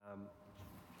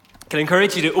Can I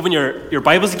encourage you to open your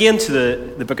Bibles again to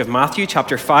the book of Matthew,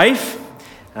 chapter 5,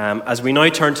 as we now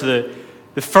turn to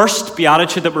the first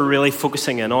Beatitude that we're really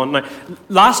focusing in on. Now,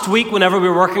 last week, whenever we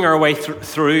were working our way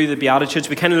through the Beatitudes,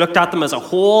 we kind of looked at them as a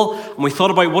whole, and we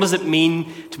thought about what does it mean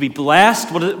to be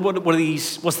blessed?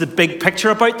 What's the big picture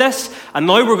about this? And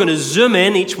now we're going to zoom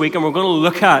in each week, and we're going to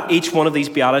look at each one of these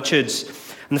Beatitudes.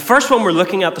 And the first one we're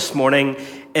looking at this morning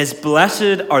is,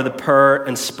 blessed are the poor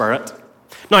in spirit.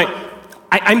 Now,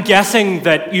 I'm guessing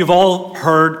that you've all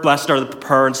heard blessed are the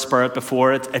poor in spirit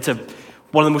before. It's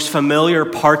one of the most familiar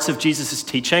parts of Jesus'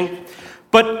 teaching.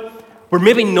 But we're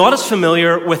maybe not as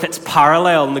familiar with its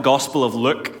parallel in the Gospel of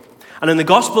Luke. And in the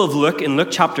Gospel of Luke, in Luke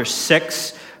chapter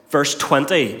 6, verse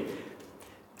 20,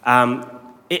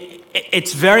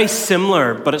 it's very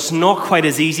similar, but it's not quite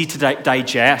as easy to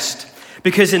digest.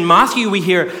 Because in Matthew we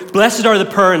hear, blessed are the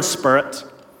poor in spirit.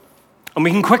 And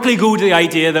we can quickly go to the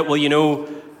idea that, well, you know,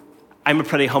 I'm a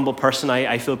pretty humble person,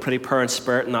 I feel pretty poor in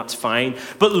spirit, and that's fine.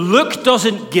 But Luke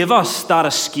doesn't give us that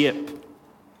escape.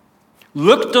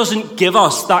 Luke doesn't give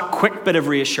us that quick bit of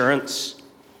reassurance.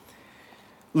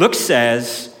 Luke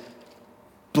says,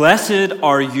 blessed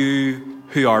are you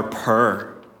who are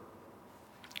poor.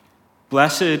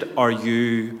 Blessed are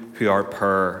you who are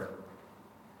poor,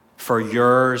 for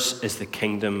yours is the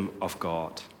kingdom of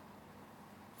God.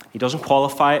 He doesn't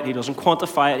qualify it, he doesn't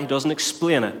quantify it, he doesn't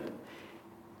explain it.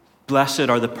 Blessed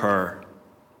are the poor.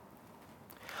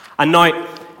 And now,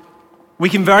 we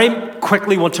can very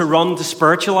quickly want to run to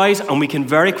spiritualize, and we can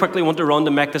very quickly want to run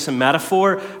to make this a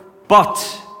metaphor,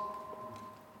 but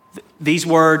these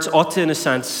words ought to, in a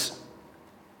sense,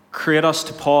 create us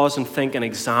to pause and think and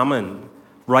examine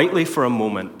rightly for a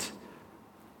moment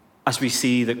as we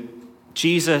see that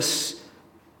Jesus,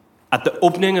 at the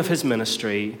opening of his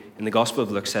ministry in the Gospel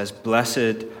of Luke, says,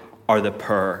 blessed are the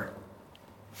poor.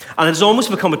 And it's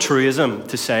almost become a truism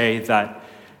to say that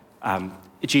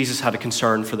Jesus had a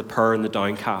concern for the poor and the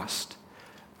downcast.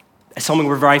 It's something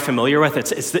we're very familiar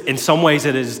with. In some ways,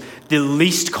 it is the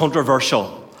least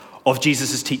controversial of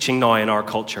Jesus' teaching now in our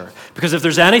culture. Because if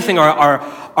there's anything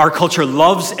our culture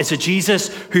loves, it's a Jesus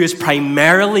who is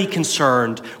primarily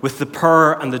concerned with the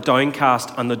poor and the downcast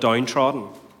and the downtrodden.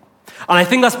 And I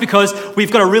think that's because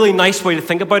we've got a really nice way to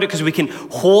think about it, because we can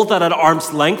hold that at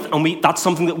arm's length, and that's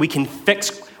something that we can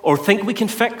fix or think we can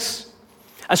fix.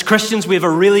 As Christians, we have a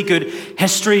really good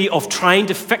history of trying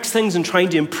to fix things and trying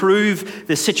to improve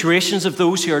the situations of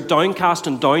those who are downcast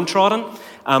and downtrodden.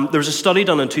 There was a study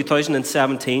done in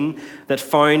 2017 that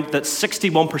found that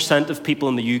 61% of people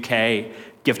in the UK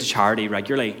give to charity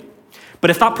regularly. But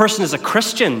if that person is a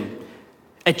Christian,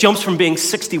 it jumps from being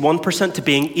 61% to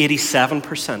being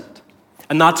 87%.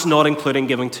 And that's not including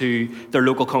giving to their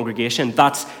local congregation.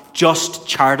 That's just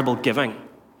charitable giving.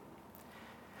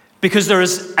 Because there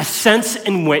is a sense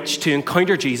in which to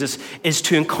encounter Jesus is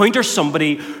to encounter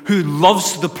somebody who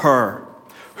loves the poor,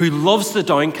 who loves the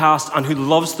downcast, and who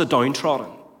loves the downtrodden.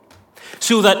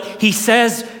 So that he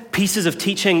says pieces of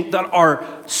teaching that are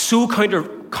so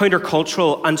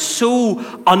countercultural and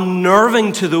so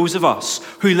unnerving to those of us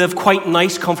who live quite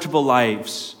nice, comfortable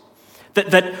lives,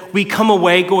 that we come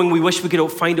away going, we wish we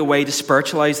could find a way to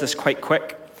spiritualize this quite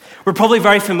quick. We're probably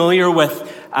very familiar with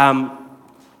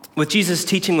Jesus'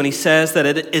 teaching when he says that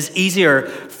it is easier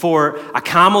for a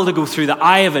camel to go through the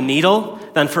eye of a needle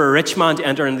than for a rich man to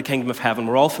enter into the kingdom of heaven.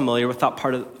 We're all familiar with that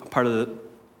part of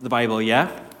the Bible,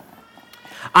 yeah?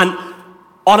 And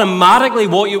automatically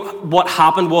what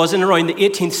happened was, in around the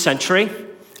 18th century,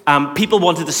 people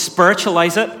wanted to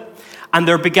spiritualize it. And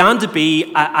there began to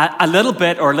be a little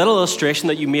bit or a little illustration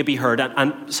that you maybe heard,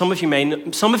 and some of you may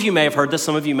have heard this,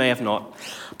 some of you may have not.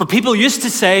 But people used to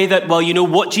say that, well, you know,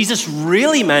 what Jesus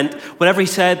really meant whenever he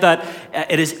said that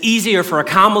it is easier for a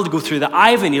camel to go through the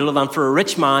eye of a needle than for a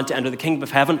rich man to enter the kingdom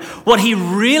of heaven. What he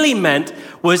really meant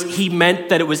was he meant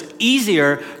that it was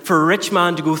easier for a rich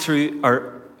man to go through,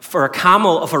 or for a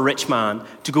camel of a rich man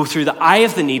to go through the eye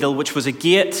of the needle, which was a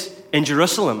gate in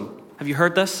Jerusalem. Have you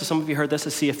heard this? Some of you heard this. I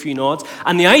see a few nods.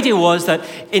 And the idea was that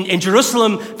in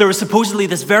Jerusalem, there was supposedly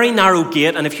this very narrow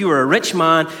gate, and if you were a rich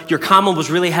man, your camel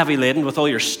was really heavy laden with all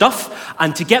your stuff,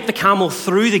 and to get the camel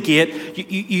through the gate,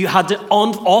 you had to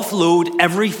offload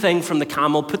everything from the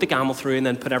camel, put the camel through, and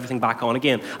then put everything back on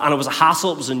again. And it was a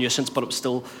hassle, it was a nuisance, but it was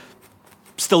still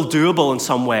doable in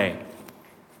some way.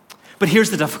 But here's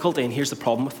the difficulty, and here's the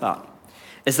problem with that,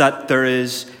 is that there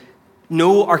is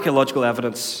no archaeological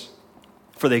evidence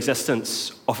for the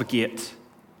existence of a gate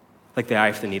like the eye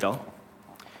of the needle.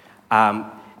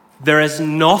 There is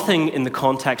nothing in the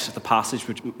context of the passage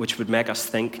which would make us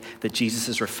think that Jesus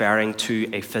is referring to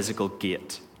a physical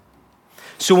gate.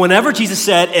 So whenever Jesus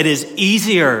said it is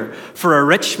easier for a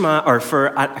rich man or for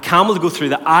a camel to go through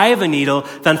the eye of a needle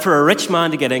than for a rich man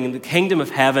to get in the kingdom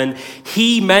of heaven,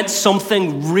 he meant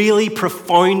something really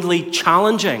profoundly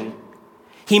challenging.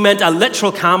 He meant a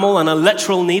literal camel and a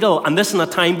literal needle, and this in a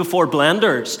time before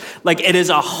blenders. Like, it is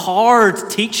a hard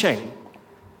teaching.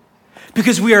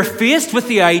 Because we are faced with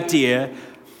the idea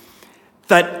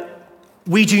that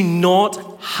we do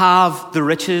not have the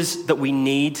riches that we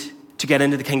need to get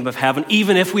into the kingdom of heaven,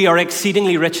 even if we are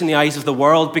exceedingly rich in the eyes of the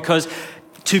world, because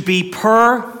to be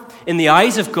poor in the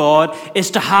eyes of God is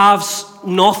to have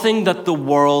nothing that the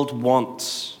world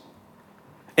wants.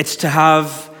 It's to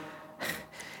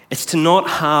not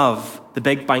have the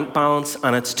big bank balance,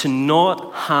 and it's to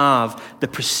not have the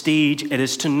prestige. It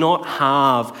is to not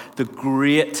have the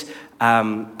great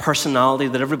personality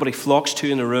that everybody flocks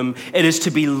to in the room. It is to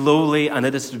be lowly, and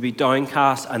it is to be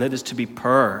downcast, and it is to be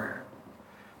poor.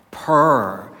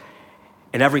 Poor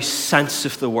in every sense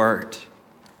of the word.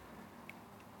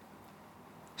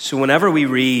 So whenever we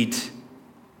read,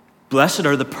 "Blessed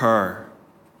are the poor,"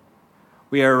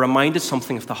 we are reminded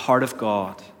something of the heart of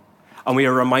God, and we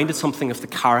are reminded something of the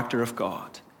character of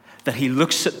God, that he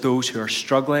looks at those who are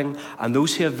struggling and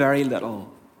those who have very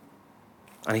little,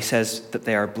 and he says that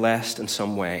they are blessed in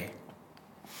some way.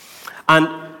 And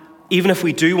even if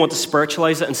we do want to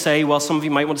spiritualize it and say, well, some of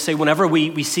you might want to say, whenever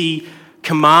we see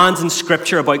commands in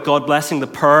Scripture about God blessing the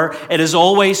poor, it is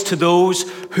always to those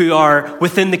who are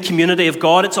within the community of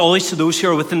God. It's always to those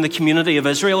who are within the community of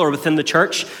Israel or within the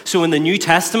church. So in the New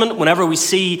Testament, whenever we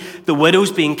see the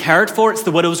widows being cared for, it's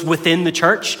the widows within the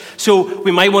church. So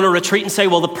we might want to retreat and say,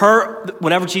 well, the poor,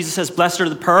 whenever Jesus says, "Blessed are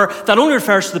the poor," that only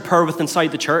refers to the poor within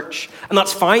inside the church. And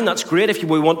that's fine, that's great if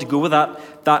we want to go with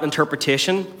that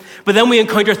interpretation. But then we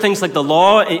encounter things like the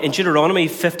law in Deuteronomy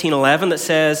 15:11 that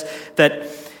says that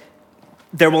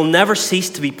there will never cease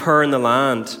to be poor in the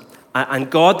land. And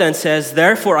God then says,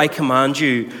 "Therefore I command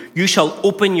you, you shall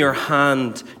open your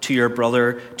hand to your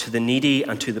brother, to the needy,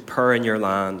 and to the poor in your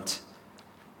land.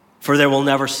 For there will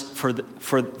never,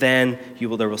 for then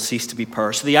there will cease to be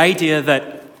poor." So the idea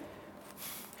that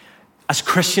as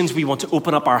Christians we want to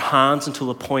open up our hands until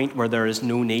the point where there is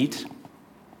no need.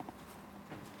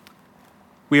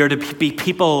 We are to be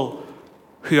people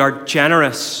who are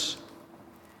generous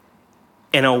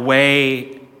in a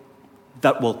way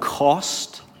that will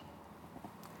cost,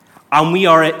 and we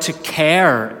are to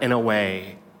care in a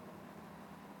way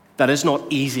that is not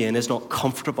easy and is not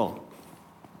comfortable.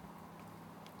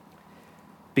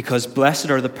 Because blessed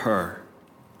are the poor,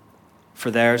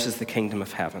 for theirs is the kingdom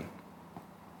of heaven.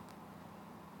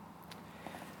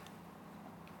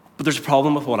 But there's a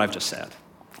problem with what I've just said,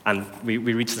 and we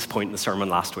reached this point in the sermon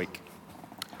last week.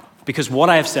 Because what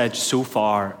I have said so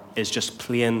far is just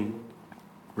plain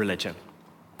religion.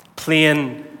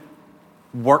 Plain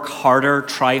work harder,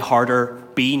 try harder,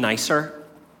 be nicer.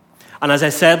 And as I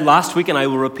said last week, and I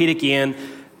will repeat again,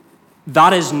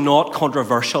 that is not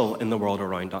controversial in the world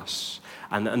around us.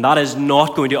 And that is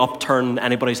not going to upturn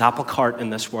anybody's apple cart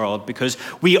in this world, because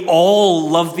we all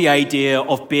love the idea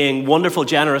of being wonderful,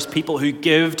 generous people who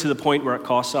give to the point where it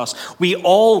costs us. We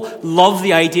all love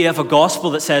the idea of a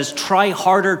gospel that says, try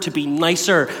harder to be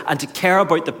nicer and to care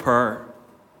about the poor.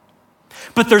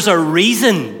 But there's a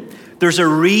reason. There's a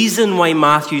reason why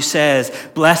Matthew says,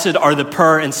 "Blessed are the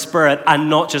poor in spirit," and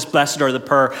not just "Blessed are the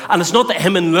poor." And it's not that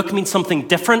him and Luke mean something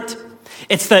different.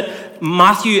 It's that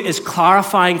Matthew is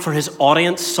clarifying for his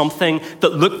audience something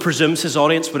that Luke presumes his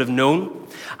audience would have known.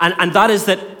 And that is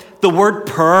that the word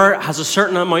poor has a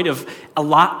certain amount of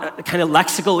kind of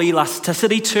lexical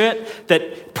elasticity to it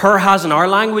that poor has in our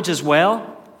language as well.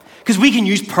 Because we can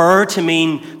use poor to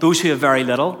mean those who have very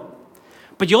little.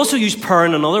 But you also use poor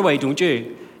in another way, don't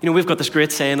you? You know, we've got this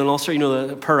great saying in Ulster,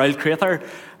 the poor old creator.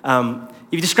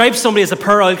 If you describe somebody as a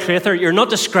poor old creator, you're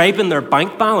not describing their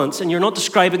bank balance and you're not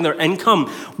describing their income.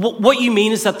 What you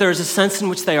mean is that there's a sense in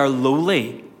which they are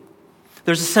lowly.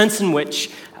 There's a sense in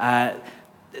which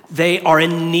they are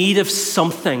in need of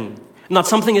something. And that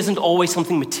something isn't always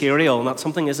something material, and that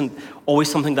something isn't always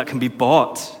something that can be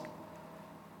bought.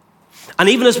 And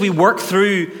even as we work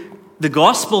through the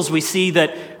Gospels, we see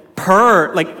that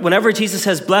poor, like whenever Jesus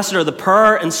says, "Blessed are the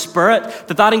poor in spirit,"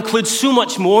 that includes so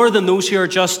much more than those who are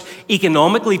just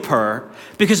economically poor.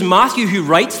 Because Matthew, who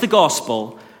writes the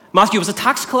Gospel, Matthew was a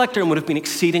tax collector and would have been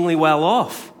exceedingly well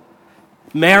off.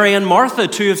 Mary and Martha,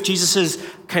 two of Jesus'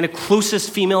 kind of closest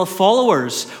female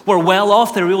followers, were well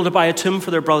off. They were able to buy a tomb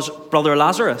for their brother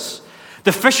Lazarus.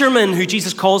 The fishermen who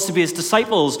Jesus calls to be his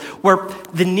disciples were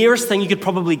the nearest thing you could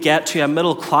probably get to a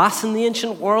middle class in the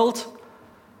ancient world.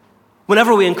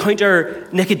 Whenever we encounter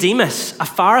Nicodemus, a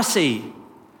Pharisee,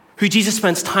 who Jesus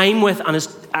spends time with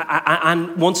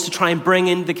and wants to try and bring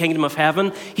into the kingdom of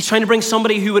heaven. He's trying to bring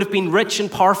somebody who would have been rich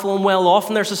and powerful and well off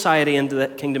in their society into the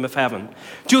kingdom of heaven.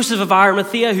 Joseph of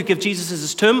Arimathea, who gave Jesus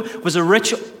his tomb, was a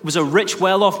rich,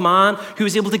 well-off man who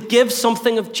was able to give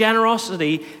something of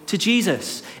generosity to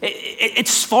Jesus.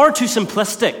 It's far too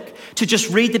simplistic to just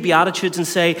read the Beatitudes and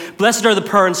say, blessed are the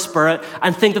poor in spirit,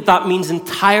 and think that means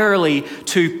entirely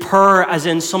to poor as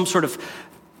in some sort of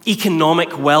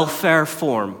economic welfare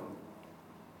form.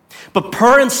 But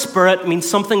poor in spirit means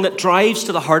something that drives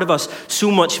to the heart of us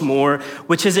so much more,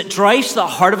 which is it drives to the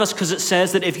heart of us because it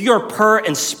says that if you're poor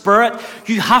in spirit,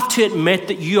 you have to admit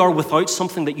that you are without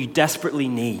something that you desperately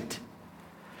need.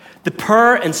 The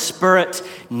poor in spirit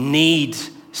need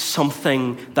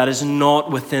something that is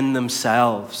not within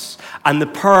themselves. And the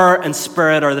poor in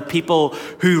spirit are the people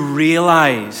who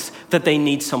realize that they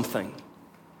need something.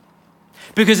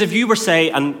 Because if you were, say,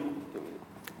 and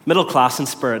middle class in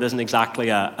spirit isn't exactly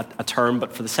a term,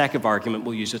 but for the sake of argument,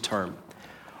 we'll use a term.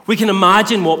 We can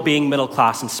imagine what being middle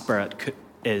class in spirit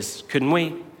is, couldn't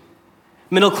we?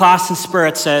 Middle class in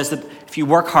spirit says that if you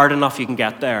work hard enough, you can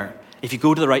get there. If you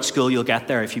go to the right school, you'll get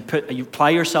there. If you apply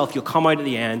yourself, you'll come out at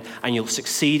the end and you'll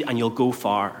succeed and you'll go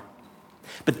far.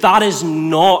 But that is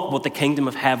not what the kingdom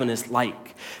of heaven is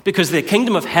like. Because the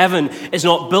kingdom of heaven is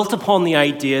not built upon the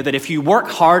idea that if you work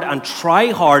hard and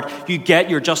try hard, you get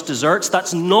your just desserts.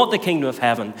 That's not the kingdom of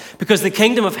heaven. Because the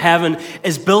kingdom of heaven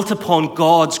is built upon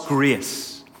God's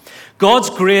grace.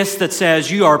 God's grace that says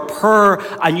you are poor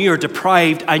and you are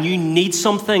deprived and you need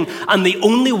something. And the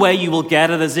only way you will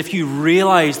get it is if you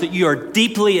realize that you are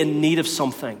deeply in need of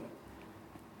something.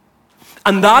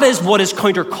 And that is what is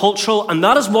countercultural, and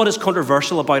that is what is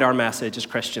controversial about our message as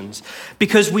Christians.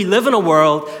 Because we live in a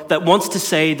world that wants to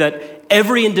say that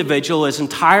every individual is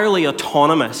entirely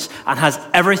autonomous and has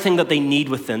everything that they need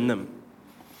within them.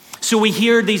 So we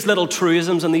hear these little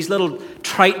truisms and these little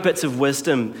trite bits of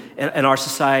wisdom in our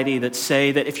society that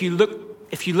say that if you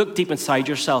look deep inside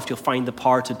yourself, you'll find the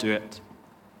power to do it.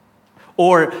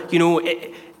 Or,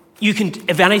 you can,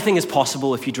 if anything is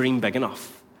possible if you dream big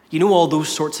enough. You know, all those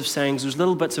sorts of sayings, those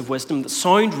little bits of wisdom that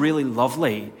sound really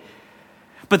lovely,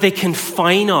 but they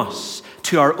confine us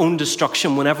to our own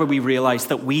destruction whenever we realize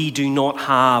that we do not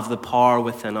have the power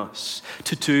within us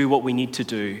to do what we need to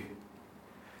do,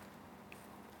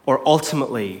 or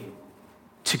ultimately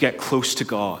to get close to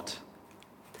God.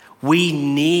 We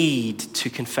need to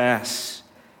confess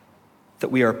that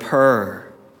we are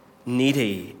poor,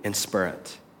 needy in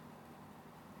spirit,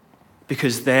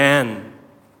 because then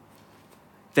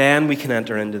we can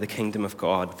enter into the kingdom of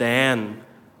God. Then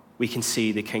we can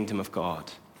see the kingdom of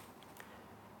God.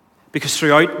 Because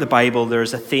throughout the Bible,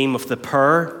 there's a theme of the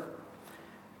poor.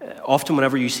 Often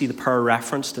whenever you see the poor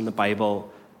referenced in the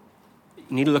Bible,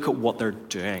 you need to look at what they're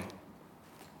doing.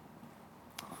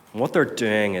 And what they're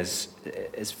doing is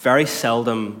very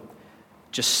seldom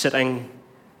just sitting,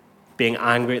 being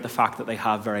angry at the fact that they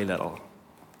have very little.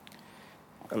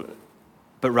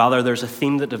 But rather, there's a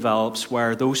theme that develops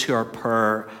where those who are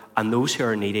poor and those who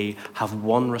are needy have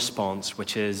one response,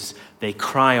 which is they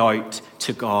cry out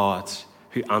to God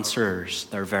who answers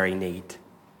their very need.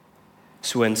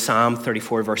 So in Psalm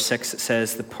 34, verse 6, it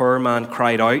says, the poor man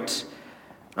cried out,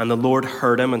 and the Lord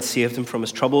heard him and saved him from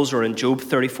his troubles. Or in Job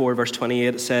 34, verse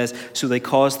 28, it says, so they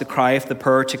caused the cry of the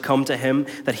poor to come to him,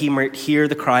 that he might hear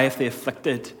the cry of the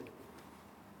afflicted.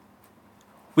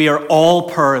 We are all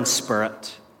poor in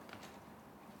spirit,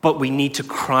 but we need to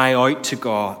cry out to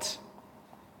God.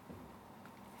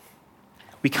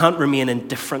 We can't remain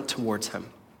indifferent towards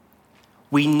him.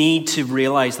 We need to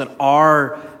realize that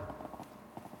our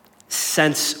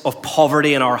sense of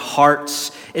poverty in our hearts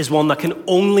is one that can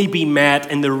only be met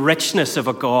in the richness of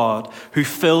a God who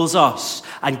fills us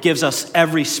and gives us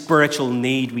every spiritual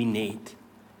need we need.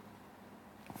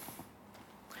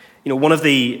 One of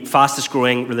the fastest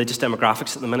growing religious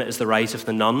demographics at the minute is the rise of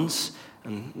the nuns.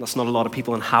 And that's not a lot of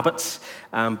people in habits,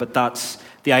 but that's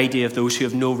the idea of those who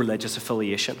have no religious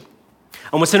affiliation.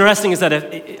 And what's interesting is that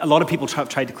a lot of people have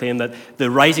tried to claim that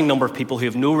the rising number of people who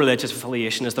have no religious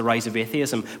affiliation is the rise of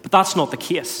atheism, but that's not the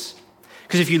case.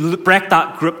 Because if you break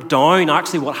that group down,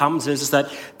 actually what happens is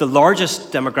that the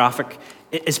largest demographic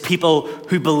is people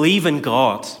who believe in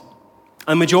God.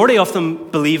 And the majority of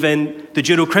them believe in the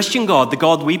Judeo-Christian God, the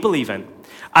God we believe in.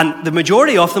 And the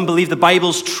majority of them believe the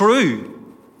Bible's true.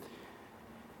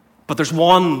 But there's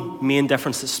one main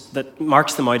difference that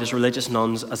marks them out as religious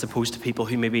nuns as opposed to people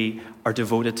who maybe are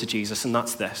devoted to Jesus, and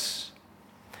that's this.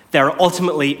 They're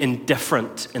ultimately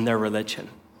indifferent in their religion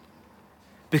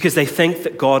because they think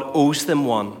that God owes them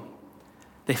one.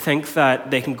 They think that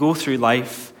they can go through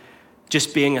life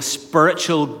just being a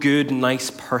spiritual, good, nice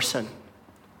person,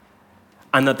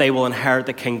 and that they will inherit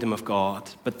the kingdom of God.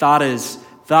 But that is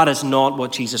not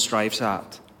what Jesus strives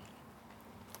at.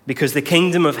 Because the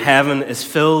kingdom of heaven is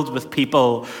filled with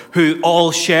people who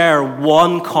all share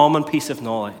one common piece of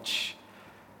knowledge.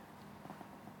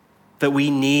 That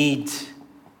we need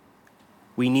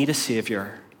a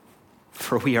Savior,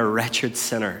 for we are wretched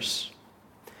sinners.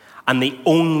 And the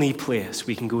only place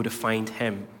we can go to find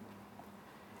him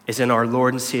is in our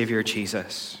Lord and Savior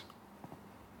Jesus.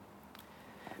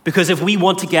 Because if we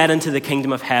want to get into the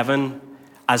kingdom of heaven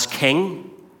as king,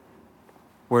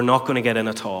 we're not going to get in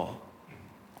at all.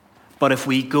 But if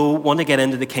we want to get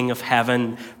into the King of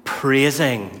Heaven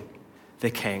praising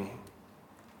the King,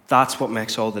 that's what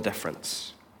makes all the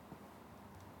difference.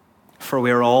 For we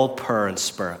are all poor in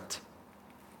spirit,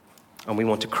 and we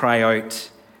want to cry out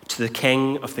to the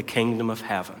King of the kingdom of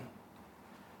heaven,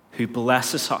 who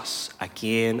blesses us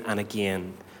again and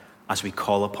again as we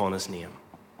call upon his name.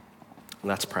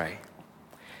 Let's pray.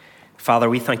 Father,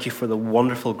 we thank you for the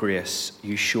wonderful grace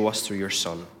you show us through your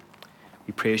Son.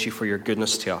 We praise you for your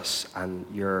goodness to us and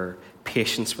your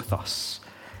patience with us.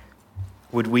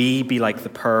 Would we be like the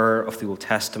poor of the Old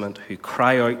Testament who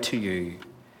cry out to you,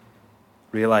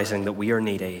 realizing that we are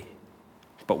needy,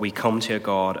 but we come to a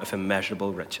God of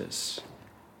immeasurable riches.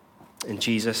 In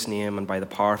Jesus' name and by the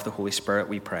power of the Holy Spirit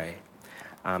we pray.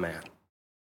 Amen.